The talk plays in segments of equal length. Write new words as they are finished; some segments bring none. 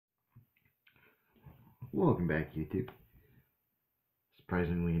Welcome back, YouTube.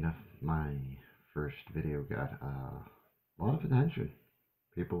 Surprisingly enough, my first video got a lot of attention.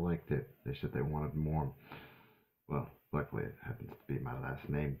 People liked it. They said they wanted more. Well, luckily it happens to be my last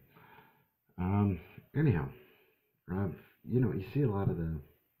name. Um, anyhow, you see a lot of the.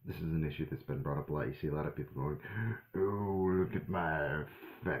 This is an issue that's been brought up a lot. You see a lot of people going, "Oh, look at my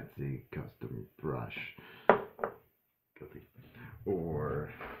fancy custom brush," guilty,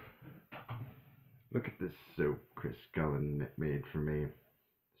 or "Look at this soap Chris Cullen made for me."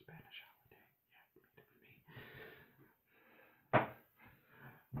 Spanish holiday.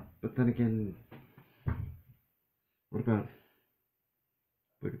 But then again, what about,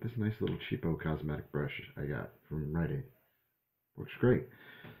 look at this nice little cheapo cosmetic brush I got from Rite Aid. Works great.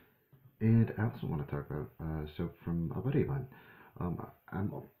 And I also want to talk about soap from a buddy of mine. I'm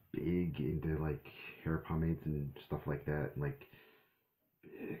big into like hair pomades and stuff like that. Like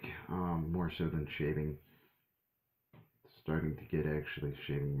big, more so than shaving. Starting to get, actually,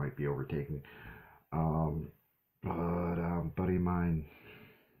 shaving might be overtaken. Um, but buddy of mine,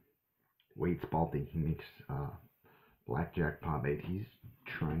 Wade's Baldy, he makes blackjack pomade. He's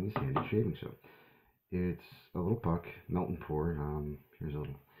trying his hand at shaving soap. It's a little puck, melt and pour. Here's a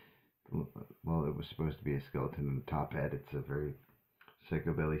little, well, it was supposed to be a skeleton in the top hat. It's a very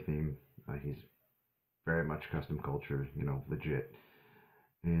psychobilly theme. He's very much custom culture, legit.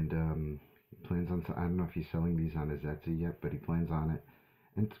 And he plans on, I don't know if he's selling these on his Etsy yet, but he plans on it.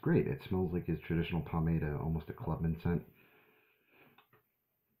 And it's great. It smells like his traditional pomade, almost a clubman scent.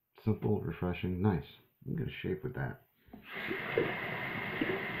 Simple, refreshing, nice. I'm going to shave with that.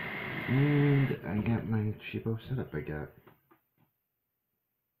 And I got my cheapo setup. I got,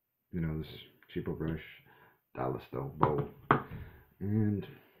 this cheapo brush, dollar stove bowl, and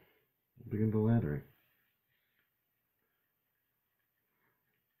begin the lathering.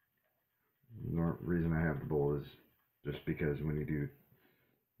 The reason I have the bowl is just because when you do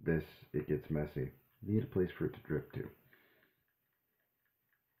this, it gets messy. You need a place for it to drip to.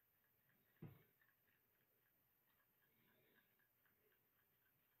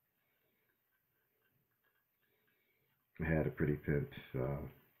 I had a pretty pimp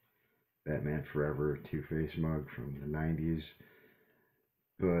Batman Forever Two-Face mug from the 90s,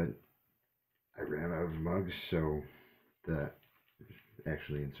 but I ran out of mugs, so that is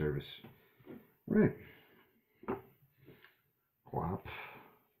actually in service. Right. Glop.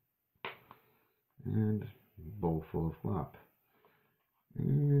 And bowl full of glop.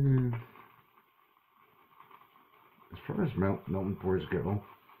 And as far as melt and pours go,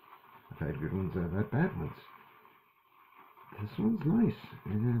 I've had good ones, I've had bad ones. This one's nice,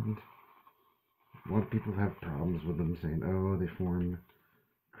 and a lot of people have problems with them, saying, oh, they form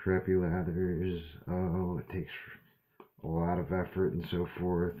crappy lathers, oh, it takes a lot of effort and so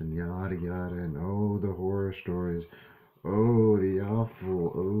forth, and yada yada, and oh, the horror stories, oh, the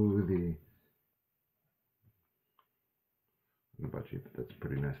awful, oh, the... I don't know about you, but that's a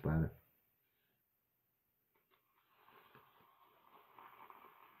pretty nice lather.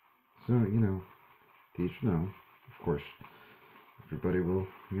 So, teach know. Of course, everybody will,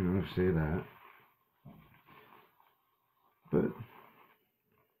 say that. But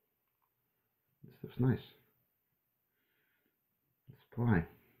this stuff's nice. Let's apply.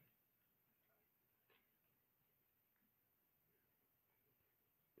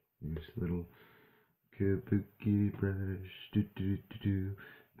 This little kabuki brush,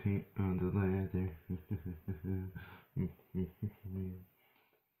 paint on the lather.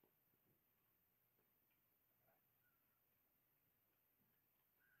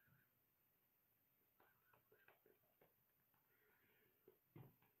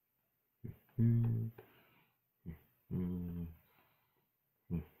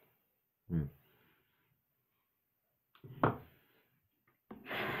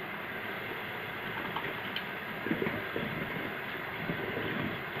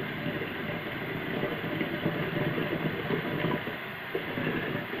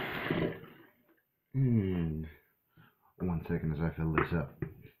 And 1 second as I fill this up.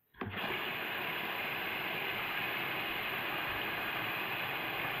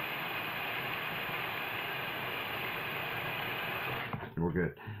 We're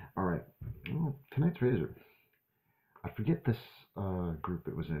good. Alright. Well, tonight's razor. I forget this group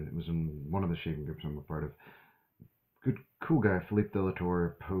it was in. It was in one of the shaving groups I'm a part of. Good, cool guy, Philippe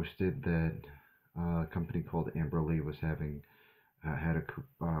Delatorre, posted that a company called Ambroley was having had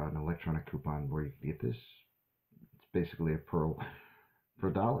an electronic coupon where you could get this. It's basically a pearl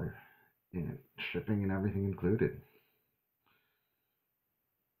for $1, and shipping and everything included.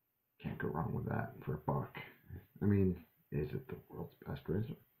 Can't go wrong with that for $1. I mean, is it the world's best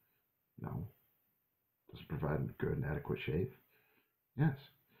razor? No. good and adequate shave. Yes.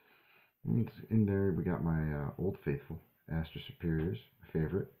 In there, we got my Old Faithful Astra Superiors, my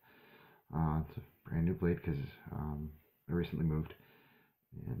favorite. It's a brand new blade because I recently moved,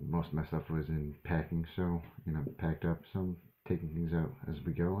 and most of my stuff was in packing, so packed up. Some taking things out as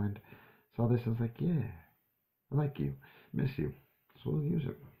we go, and saw this. I was like, yeah, I like you, miss you, so we'll use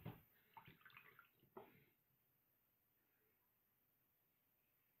it.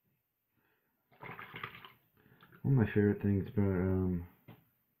 One of my favorite things about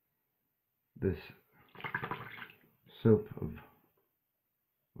this soap of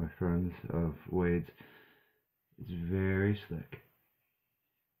my friends of Wade's, it's very slick,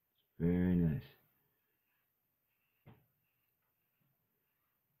 very nice.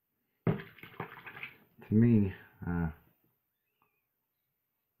 To me,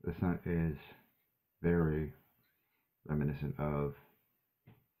 this scent is very reminiscent of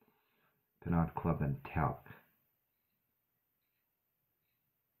Pinot Club and Talc.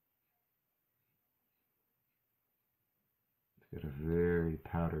 It's got a very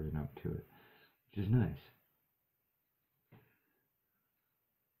powdery note to it, which is nice.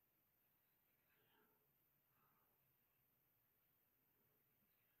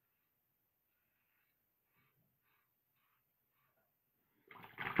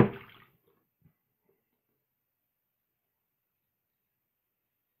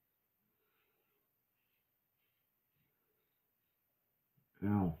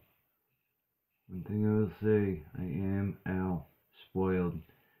 Now, one thing I will say, I am spoiled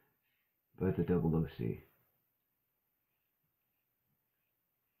by the double OC.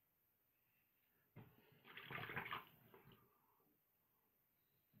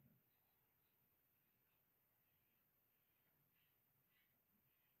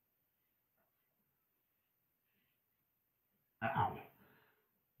 Ow.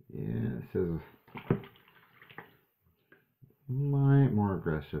 Yeah, this is more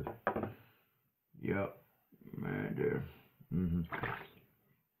aggressive. Yep, man, dude.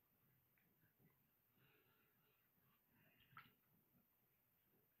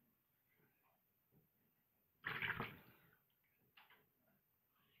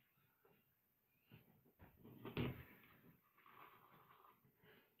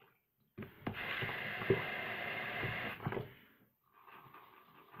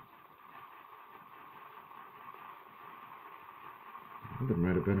 That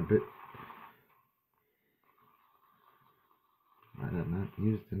might have been a bit. Might have not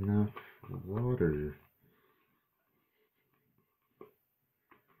used enough water.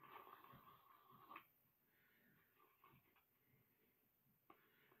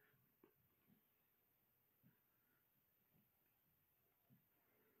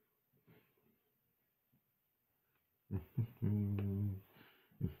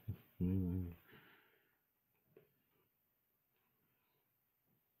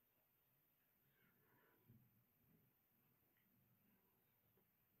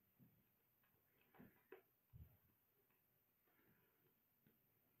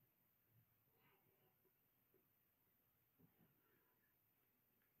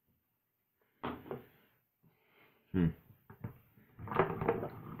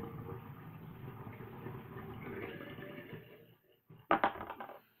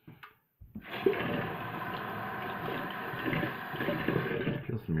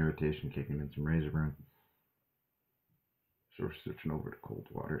 Feel some irritation kicking in, some razor burn. So we're switching over to cold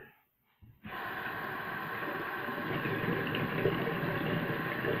water.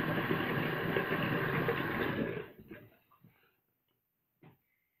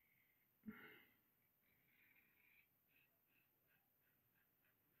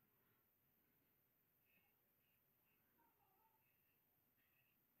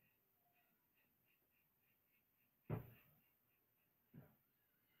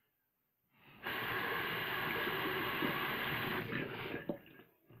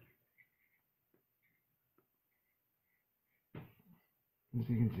 As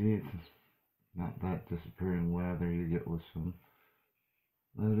you can see, it's not that disappearing lather you get with some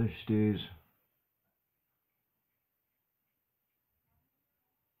leather stews.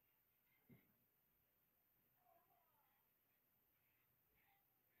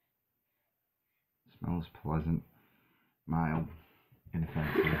 Smells pleasant, mild,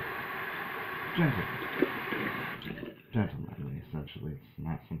 inoffensive, gentlemanly, essentially. It's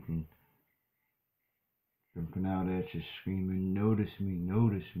not something jumping out at you screaming, notice me,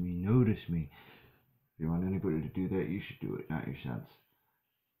 notice me, notice me. If you want anybody to do that, you should do it, not your sense.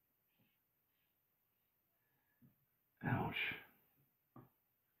 Ouch.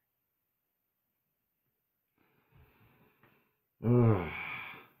 Ugh.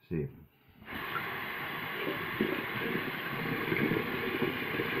 See.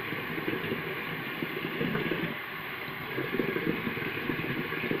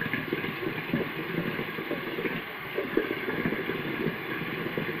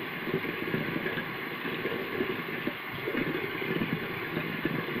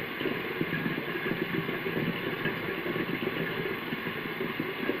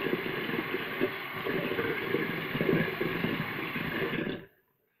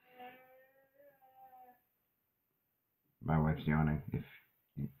 My wife's yawning, if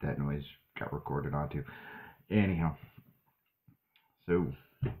that noise got recorded onto. Anyhow, so,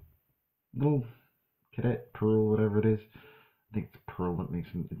 little Cadet Pearl, whatever it is. I think it's Pearl that makes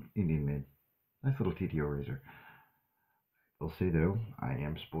an Indian made. Nice little TTO razor. I'll say though, I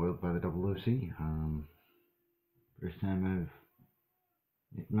am spoiled by the double OC. First time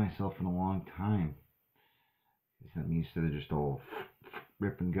I've hit myself in a long time. I'm used to just all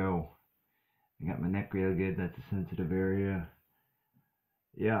rip and go. I got my neck real good. That's a sensitive area.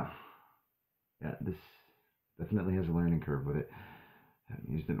 Yeah, this definitely has a learning curve with it. Haven't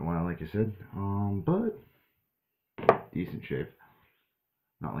used it in a while, like I said. But decent shave.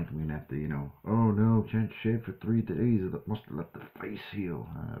 Not like I'm gonna have to, oh no, can't shave for 3 days. That must let the face heal.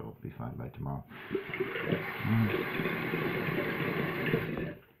 It'll be fine by tomorrow.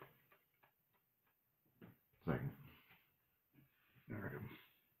 Second. Alright.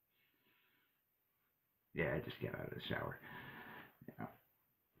 Yeah, I just got out of the shower. Yeah.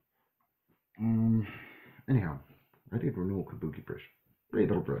 Anyhow, Rite Aid Renewal kabuki brush. Great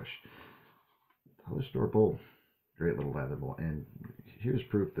little brush. Dollar store bowl. Great little leather bowl. And here's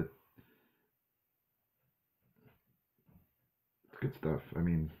proof that it's good stuff. I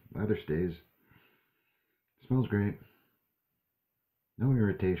mean, leather stays. Smells great. No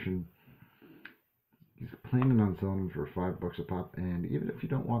irritation. He's planning on selling them for $5 a pop. And even if you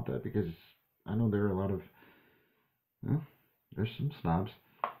don't want that, because I know there are a lot of, there's some snobs.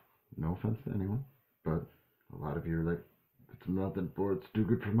 No offense to anyone. But a lot of you are like, it's nothing for, it's too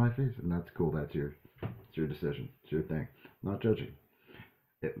good for my face. And that's cool. That's your decision. It's your thing. I'm not judging.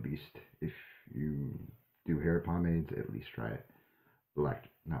 At least if you do hair pomades, at least try it.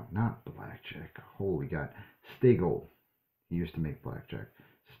 Not Blackjack. Holy God. Stay Gold. He used to make Blackjack.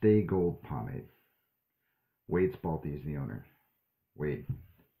 Stay Gold Pomade. Wade Spalti is the owner. Wade.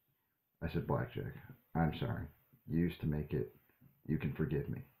 I said Blackjack. I'm sorry. You used to make it. You can forgive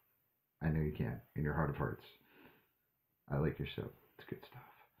me. I know you can. In your heart of hearts. I like your soap. It's good stuff.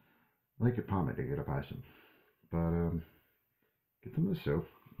 I like your pomade. I gotta buy some. But, get some of his soap.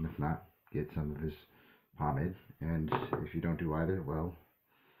 And if not, get some of his pomade. And if you don't do either, well,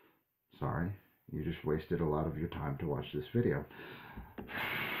 sorry. You just wasted a lot of your time to watch this video.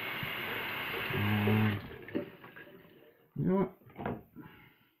 You know what?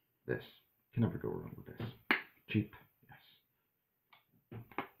 This. Can never go wrong with this. Cheap. Yes.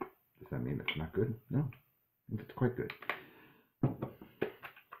 Does that mean it's not good? No. It's quite good.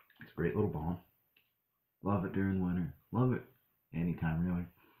 It's a great little balm. Love it during winter. Love it anytime, really.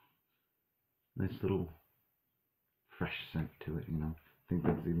 Nice little fresh scent to it, I think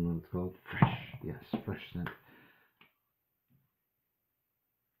that's even what it's called. Fresh. Yes, fresh scent.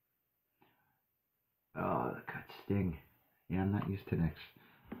 Oh, the cut sting. Yeah, I'm not used to Nyx.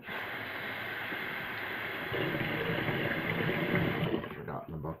 I've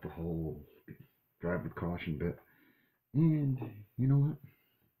forgotten about the whole drive with caution bit. And, you know what?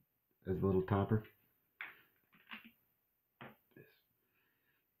 As a little topper, this.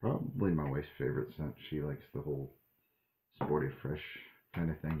 Probably my wife's favorite scent. She likes the whole sporty, fresh kind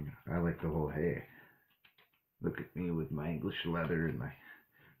of thing. I like the whole, hey, look at me with my English leather and my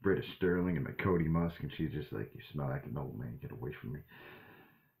British Sterling and my Cody Musk, and she's just like, you smell like an old man, get away from me.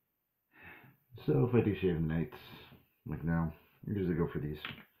 So if I do shave nights, like now, I usually go for these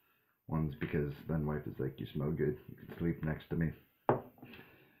ones because then wife is like, you smell good, you can sleep next to me.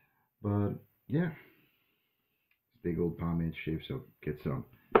 But yeah, Stay Gold Pomade shave soap, get some.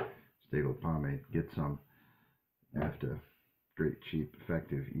 Stay Gold Pomade, get some. After, great, cheap,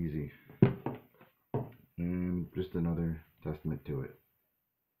 effective, easy, and just another testament to it.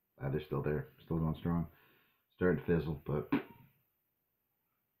 They're still there, still going strong. Starting to fizzle, but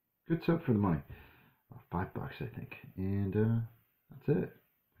good soap for the money. $5, I think. And that's it.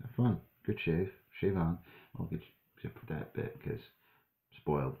 Have fun. Good shave. Shave on. I'll get except for that bit because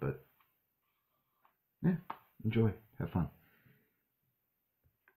spoiled, but yeah, enjoy. Have fun.